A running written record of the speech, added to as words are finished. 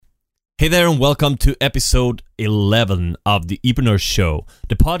Hey there and welcome to episode 11 of the ePreneur Show,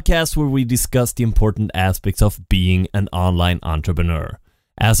 the podcast where we discuss the important aspects of being an online entrepreneur.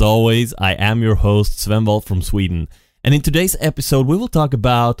 As always, I am your host Sven Wold from Sweden, and in today's episode we will talk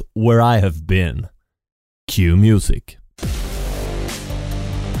about where I have been. Cue music.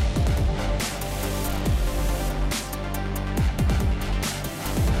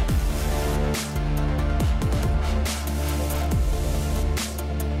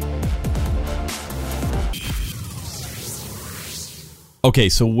 Okay,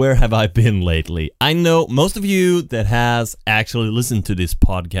 so where have I been lately? I know most of you that has actually listened to this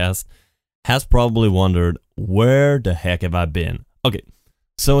podcast has probably wondered, where the heck have I been? Okay,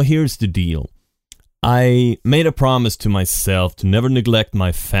 so here's the deal. I made a promise to myself to never neglect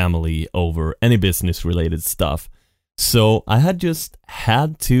my family over any business-related stuff. So I had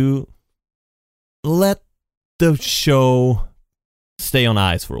to let the show stay on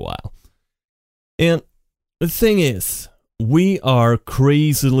ice for a while. And the thing is, we are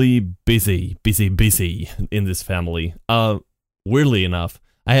crazily busy in this family. Weirdly enough,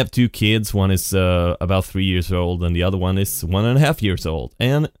 I have two kids. One is about 3 years old and the other one is 1.5 years old.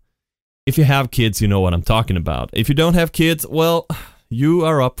 And if you have kids, you know what I'm talking about. If you don't have kids, well, you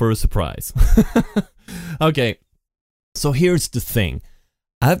are up for a surprise. Okay, so here's the thing.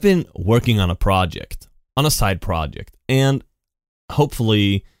 I've been working on a side project, and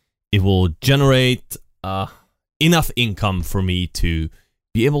hopefully it will generate enough income for me to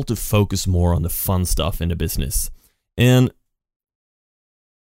be able to focus more on the fun stuff in the business. And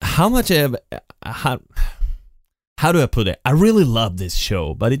how do I put it? I really love this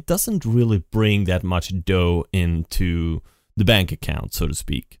show, but it doesn't really bring that much dough into the bank account, so to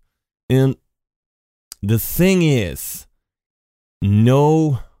speak. And the thing is,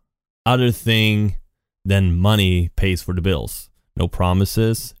 no other thing than money pays for the bills. No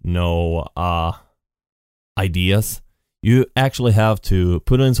promises, no ideas. You actually have to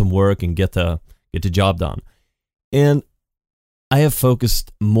put in some work and get the job done. And I have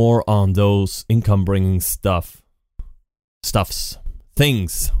focused more on those income bringing things.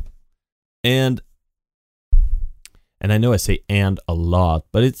 And I know I say "and" a lot,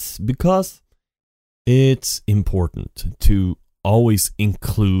 but it's because it's important to always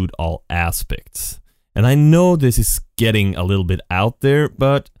include all aspects. And I know this is getting a little bit out there,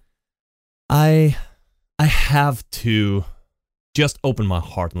 but I have to just open my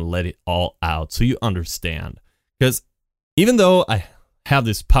heart and let it all out so you understand. Because even though I have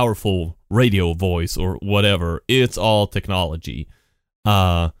this powerful radio voice or whatever, it's all technology.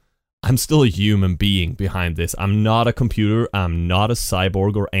 I'm still a human being behind this. I'm not a computer. I'm not a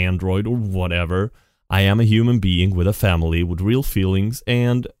cyborg or android or whatever. I am a human being with a family, with real feelings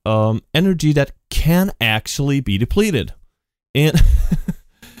and energy that can actually be depleted. And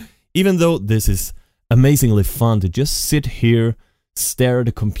even though this is amazingly fun to just sit here, stare at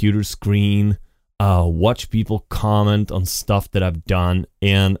the computer screen, watch people comment on stuff that I've done,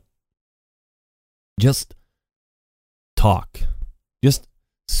 and just talk. Just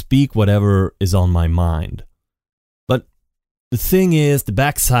speak whatever is on my mind. But the thing is, the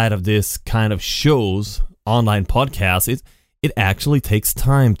backside of this kind of shows, online podcasts, it actually takes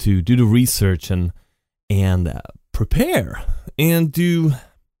time to do the research and prepare and do,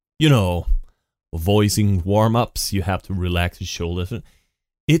 voicing warm-ups. You have to relax your shoulders.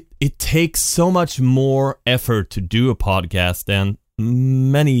 It takes so much more effort to do a podcast than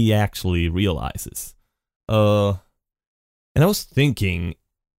many actually realizes. And I was thinking,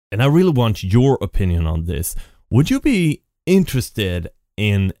 and I really want your opinion on this. Would you be interested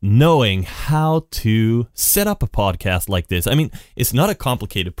in knowing how to set up a podcast like this? I mean, it's not a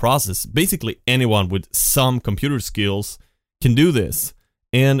complicated process. Basically, anyone with some computer skills can do this.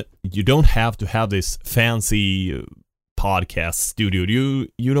 And you don't have to have this fancy podcast studio.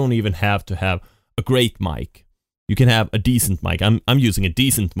 You don't even have to have a great mic. You can have a decent mic. I'm using a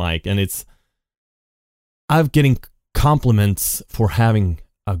decent mic, and I'm getting compliments for having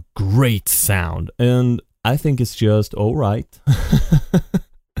a great sound, and I think it's just all right.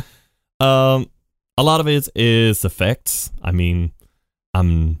 A lot of it is effects. I mean,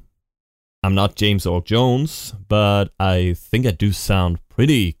 I'm not James Earl Jones, but I think I do sound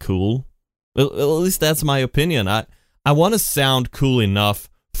pretty cool. Well, at least that's my opinion. I want to sound cool enough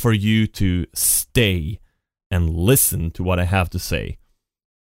for you to stay and listen to what I have to say.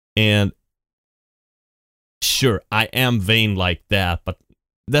 And sure, I am vain like that, but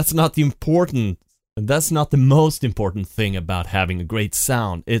that's not the most important thing about having a great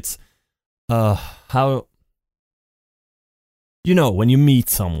sound. It's how, when you meet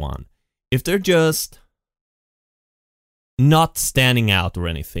someone, if they're just not standing out or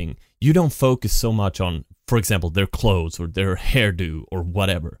anything. You don't focus so much on, for example, their clothes or their hairdo or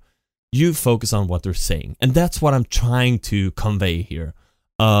whatever. You focus on what they're saying. And that's what I'm trying to convey here.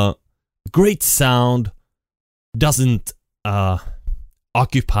 Great sound doesn't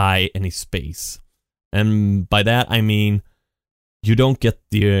occupy any space. And by that I mean you don't get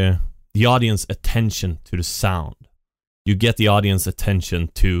the audience attention to the sound. You get the audience attention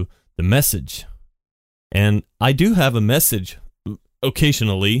to the message. And I do have a message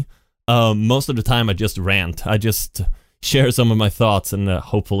occasionally. Most of the time I just rant. I just share some of my thoughts, and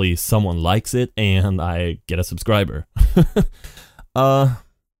hopefully someone likes it and I get a subscriber.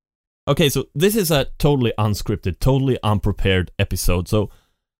 Okay, so this is a totally unscripted, totally unprepared episode. So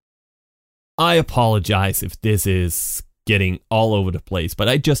I apologize if this is getting all over the place, but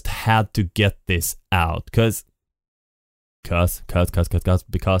I just had to get this out because I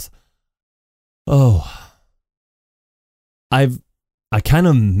kind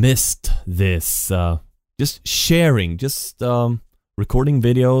of missed this just sharing, just recording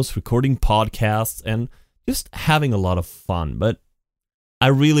videos, recording podcasts, and just having a lot of fun. But I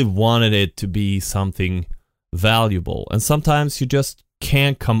really wanted it to be something valuable, and sometimes you just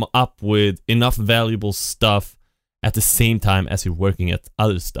can't come up with enough valuable stuff at the same time as you're working at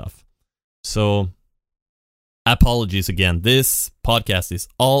other stuff. So apologies again. This podcast is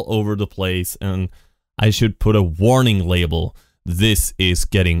all over the place, and I should put a warning label. This is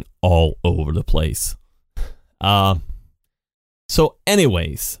getting all over the place. So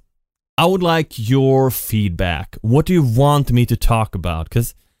anyways, I would like your feedback. What do you want me to talk about?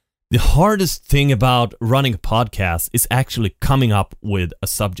 Because the hardest thing about running a podcast is actually coming up with a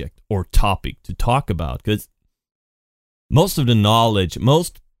subject or topic to talk about. Because most of the knowledge,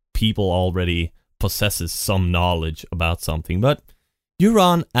 most people already possesses some knowledge about something, but you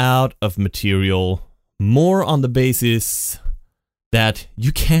run out of material more on the basis that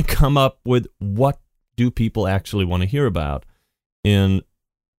you can't come up with what do people actually want to hear about. And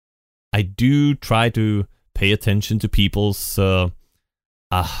I do try to pay attention to people's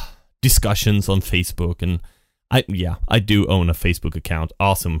discussions on Facebook, and I do own a Facebook account.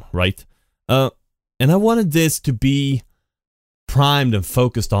 Awesome, right? And I wanted this to be primed and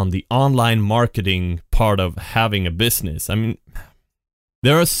focused on the online marketing part of having a business. I mean,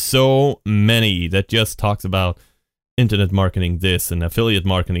 there are so many that just talks about internet marketing this and affiliate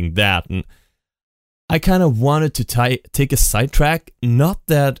marketing that, and I kind of wanted to take a sidetrack. Not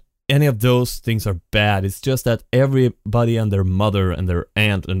that any of those things are bad, it's just that everybody and their mother and their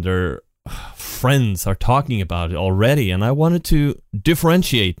aunt and their friends are talking about it already, and I wanted to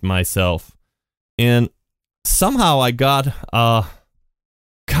differentiate myself. And somehow I got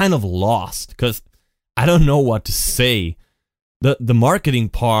kind of lost because I don't know what to say. The marketing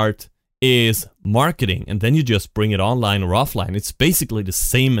part is marketing, and then you just bring it online or offline. It's basically the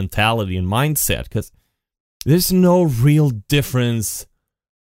same mentality and mindset, because there's no real difference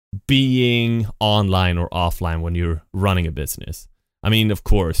being online or offline when you're running a business. I mean, of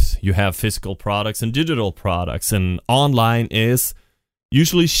course, you have physical products and digital products, and online is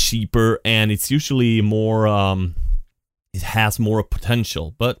usually cheaper, and it's usually more, it has more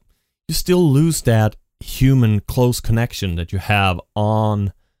potential, but you still lose that human close connection that you have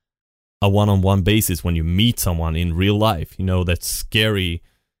on a one-on-one basis when you meet someone in real life. You know, that scary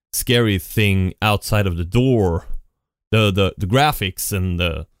thing outside of the door, the graphics and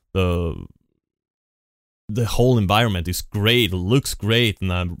the whole environment is great, it looks great,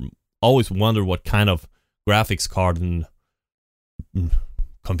 and I always wonder what kind of graphics card and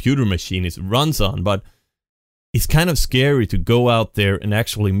computer machine it runs on. But it's kind of scary to go out there and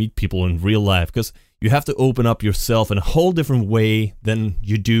actually meet people in real life, because you have to open up yourself in a whole different way than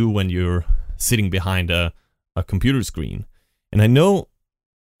you do when you're sitting behind a computer screen. And I know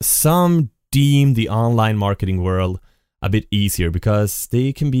some deem the online marketing world a bit easier because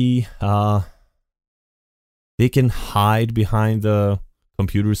they can be they can hide behind the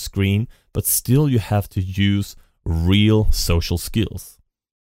computer screen, but still you have to use real social skills.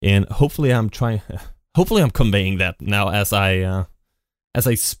 And hopefully I'm conveying that now as I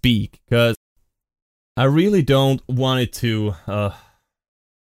speak, because I really don't want it to how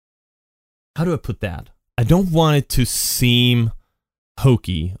do I put that? I don't want it to seem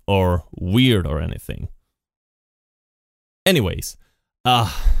hokey or weird or anything. Anyways,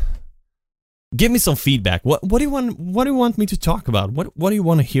 give me some feedback. What do you want me to talk about? What do you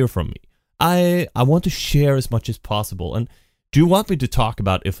want to hear from me? I want to share as much as possible. And do you want me to talk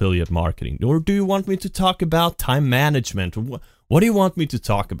about affiliate marketing, or do you want me to talk about time management? What do you want me to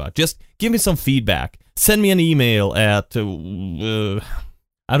talk about? Just give me some feedback. Send me an email at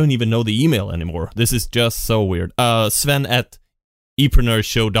I I don't even know the email anymore. This is just so weird. Sven at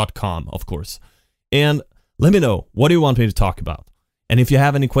epreneursshow.com, of course. And let me know, what do you want me to talk about? And if you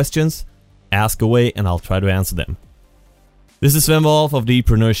have any questions, ask away and I'll try to answer them. This is Sven Wolf of the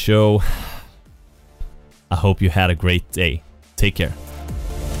Epreneur Show. I hope you had a great day. Take care.